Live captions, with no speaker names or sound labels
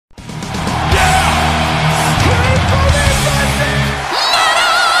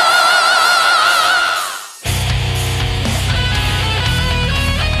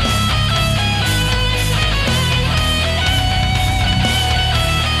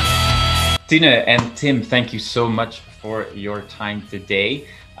Tine and Tim, thank you so much for your time today.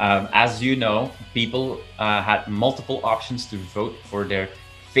 As you know, people had multiple options to vote for their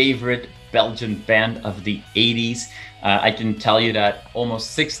favorite Belgian band of the 80s. I can tell you that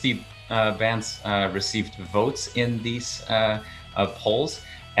almost 60 bands received votes in these polls.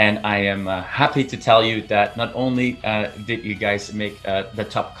 And I am happy to tell you that not only did you guys make the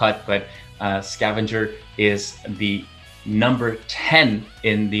top cut, but Scavenger is the number 10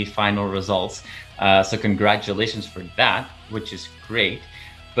 in the final results. So congratulations for that, which is great.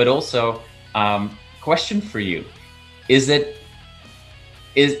 But also, question for you: is it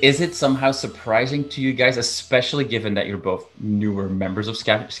somehow surprising to you guys, especially given that you're both newer members of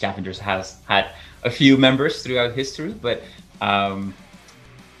Scavengers, has had a few members throughout history, but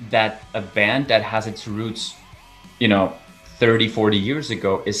that a band that has its roots, 30, 40 years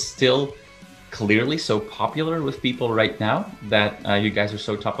ago is still clearly so popular with people right now, that you guys are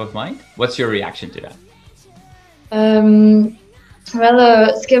so top of mind? What's your reaction to that?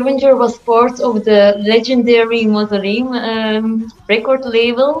 Scavenger was part of the legendary Mausoleum record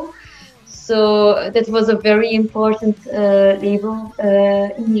label. So that was a very important label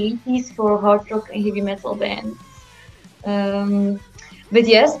in the 80s for hard rock and heavy metal bands. But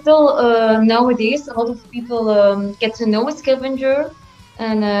yeah, still nowadays a lot of people get to know Scavenger,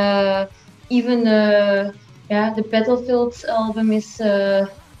 and even the Battlefields album is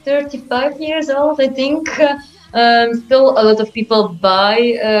 35 years old, I think. Still a lot of people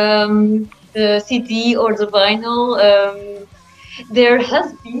buy the CD or the vinyl. There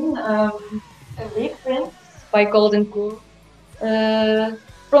has been a reprint by Golden Core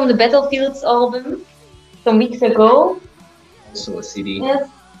from the Battlefields album some weeks ago. Also a CD. Yes.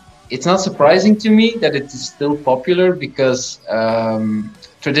 It's not surprising to me that it is still popular, because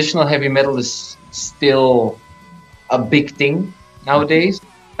traditional heavy metal is still a big thing nowadays.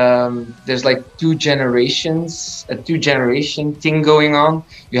 There's like a two-generation thing going on.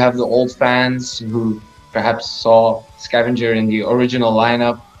 You have the old fans who perhaps saw Scavenger in the original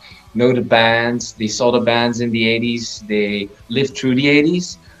lineup, know the bands, they saw the bands in the 80s, they lived through the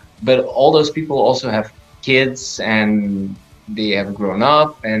 80s, but all those people also have kids, and they have grown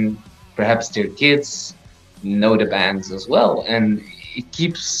up, and perhaps their kids know the bands as well, and it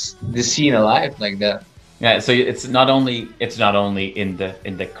keeps the scene alive like that. Yeah, so it's not only in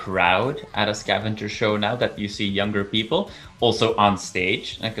the crowd at a Scavenger show now that you see younger people, also on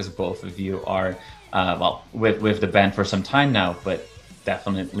stage, because both of you are with the band for some time now, but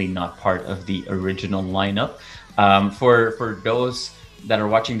definitely not part of the original lineup. For those that are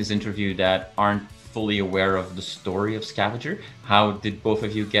watching this interview that aren't fully aware of the story of Scavenger, how did both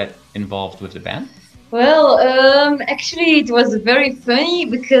of you get involved with the band? Well, actually, it was very funny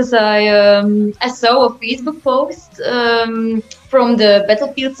because I saw a Facebook post from the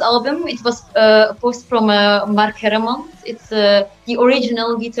Battlefields album. It was a post from Mark Herman. It's the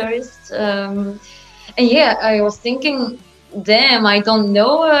original guitarist. And yeah, I was thinking, damn, I don't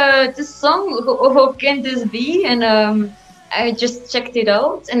know this song. Who can this be? And I just checked it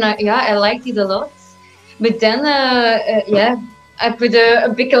out, and I liked it a lot. But then, I put a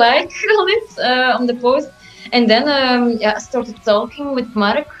big like on it on the post, and then I started talking with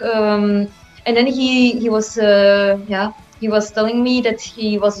Mark, and then he was telling me that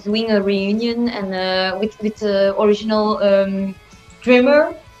he was doing a reunion and with the original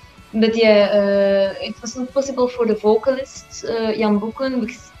drummer, but it was not possible for the vocalist Jan Boeken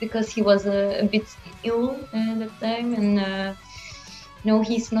because he was a bit ill at that time, and no,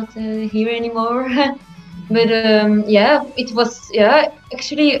 he's not here anymore. But it was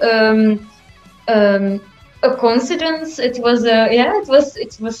actually a coincidence. It was it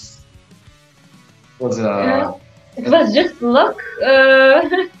was just luck.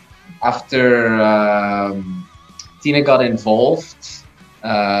 After Tina got involved,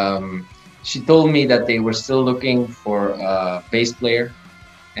 she told me that they were still looking for a bass player,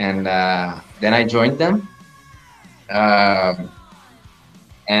 and then I joined them,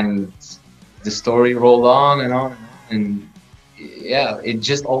 and the story rolled on and on and on, and yeah, it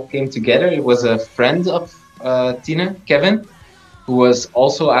just all came together. It was a friend of Tina, Kevin, who was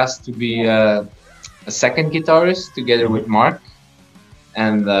also asked to be a second guitarist together with Mark,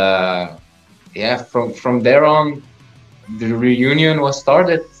 and from there on, the reunion was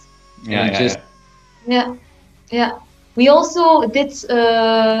started. We also did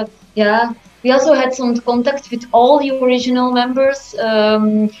we also had some contact with all the original members.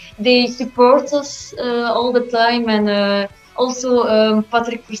 They support us all the time, and also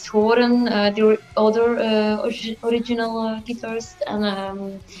Patrick Verschoren, the other original guitarist, and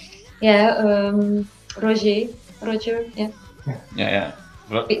Roger,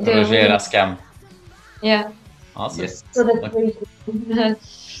 Roger Rascam. Yeah. Awesome. Yes. So that's very cool.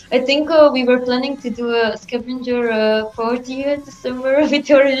 I think we were planning to do a scavenger party in December with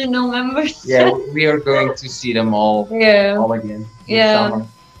the original members. Yeah, we are going to see them all Yeah. all again this Yeah. summer.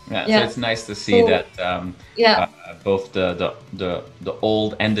 Yeah, so Yeah. it's nice to see So, that yeah. both the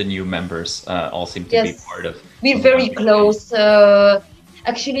old and the new members all seem to be Yes. part of. We're of very one big close.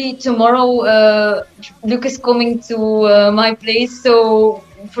 Actually, tomorrow Luke is coming to my place, so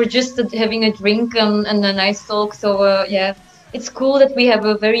for just having a drink and a nice talk. So yeah, it's cool that we have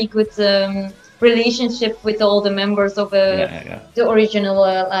a very good relationship with all the members of Yeah. the original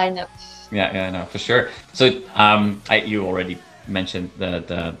lineup. Yeah, no, for sure. So, you already mentioned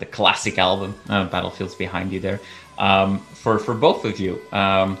the classic album, Battlefields behind you there. For both of you,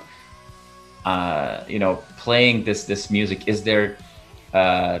 playing this music, is there,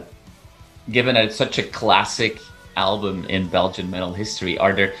 given that it's such a classic album in Belgian metal history,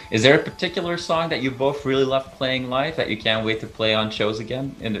 is there a particular song that you both really love playing live that you can't wait to play on shows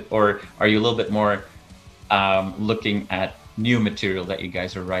again? Or are you a little bit more looking at new material that you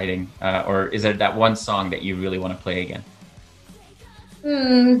guys are writing, or is there that one song that you really want to play again?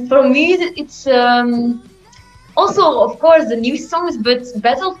 For me, it's also, of course, the new songs, but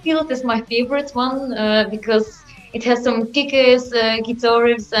Battlefield is my favorite one because it has some kick-ass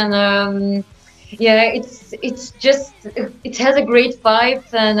guitars and yeah, it has a great vibe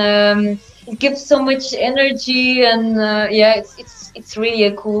and it gives so much energy and yeah, it's really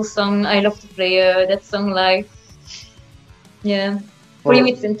a cool song. I love to play that song live. Yeah, for you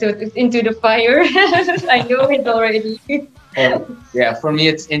it's into the fire. I know it already. Yeah, for me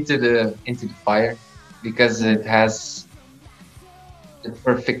it's into the fire because it has the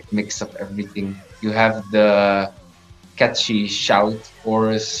perfect mix of everything. You have the catchy shout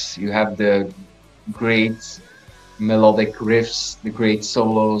chorus, you have the great melodic riffs, the great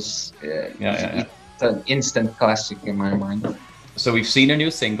solos. Yeah. It's an instant classic in my mind. So we've seen a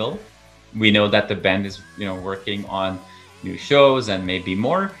new single. We know that the band is working on new shows and maybe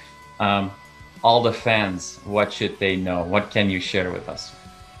more. All the fans, what should they know? What can you share with us?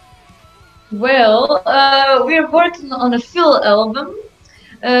 Well, we're working on a full album.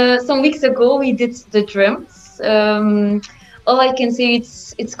 Some weeks ago, we did the drums. All I can say,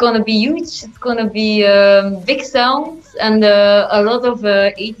 it's gonna be huge. It's gonna be big sounds and a lot of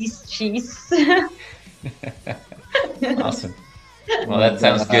 80s cheese. Awesome. Well, that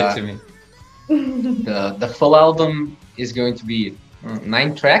sounds good to me. The full album is going to be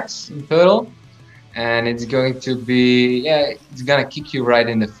 9 tracks in total, and it's going to be it's gonna kick you right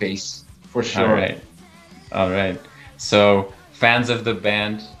in the face for sure. All right. So fans of the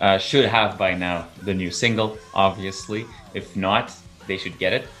band should have by now the new single, obviously. If not, they should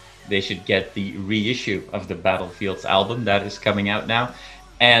get it. They should get the reissue of the Battlefields album that is coming out now.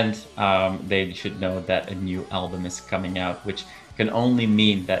 And they should know that a new album is coming out, which can only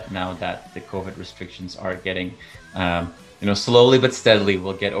mean that now that the COVID restrictions are getting, slowly but steadily,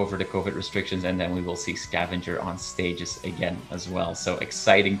 we'll get over the COVID restrictions and then we will see Scavenger on stages again as well. So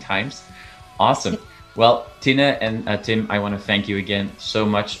exciting times. Awesome. Well, Tine and Tim, I want to thank you again so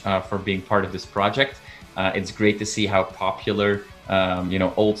much for being part of this project. It's great to see how popular,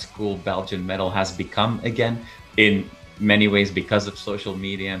 old school Belgian metal has become again in many ways because of social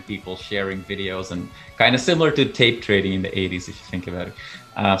media and people sharing videos, and kind of similar to tape trading in the 80s, if you think about it.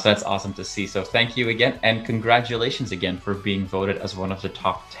 So that's awesome to see. So thank you again, and congratulations again for being voted as one of the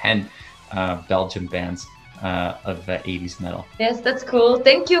top 10 Belgian bands of 80s metal. Yes, that's cool.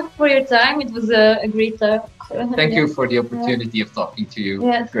 Thank you for your time. It was a great talk. Thank you for the opportunity of talking to you.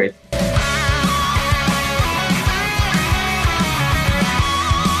 Yes. Great.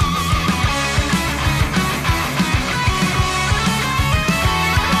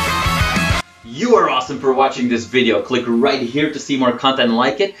 You are awesome for watching this video. Click right here to see more content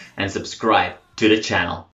like it and subscribe to the channel.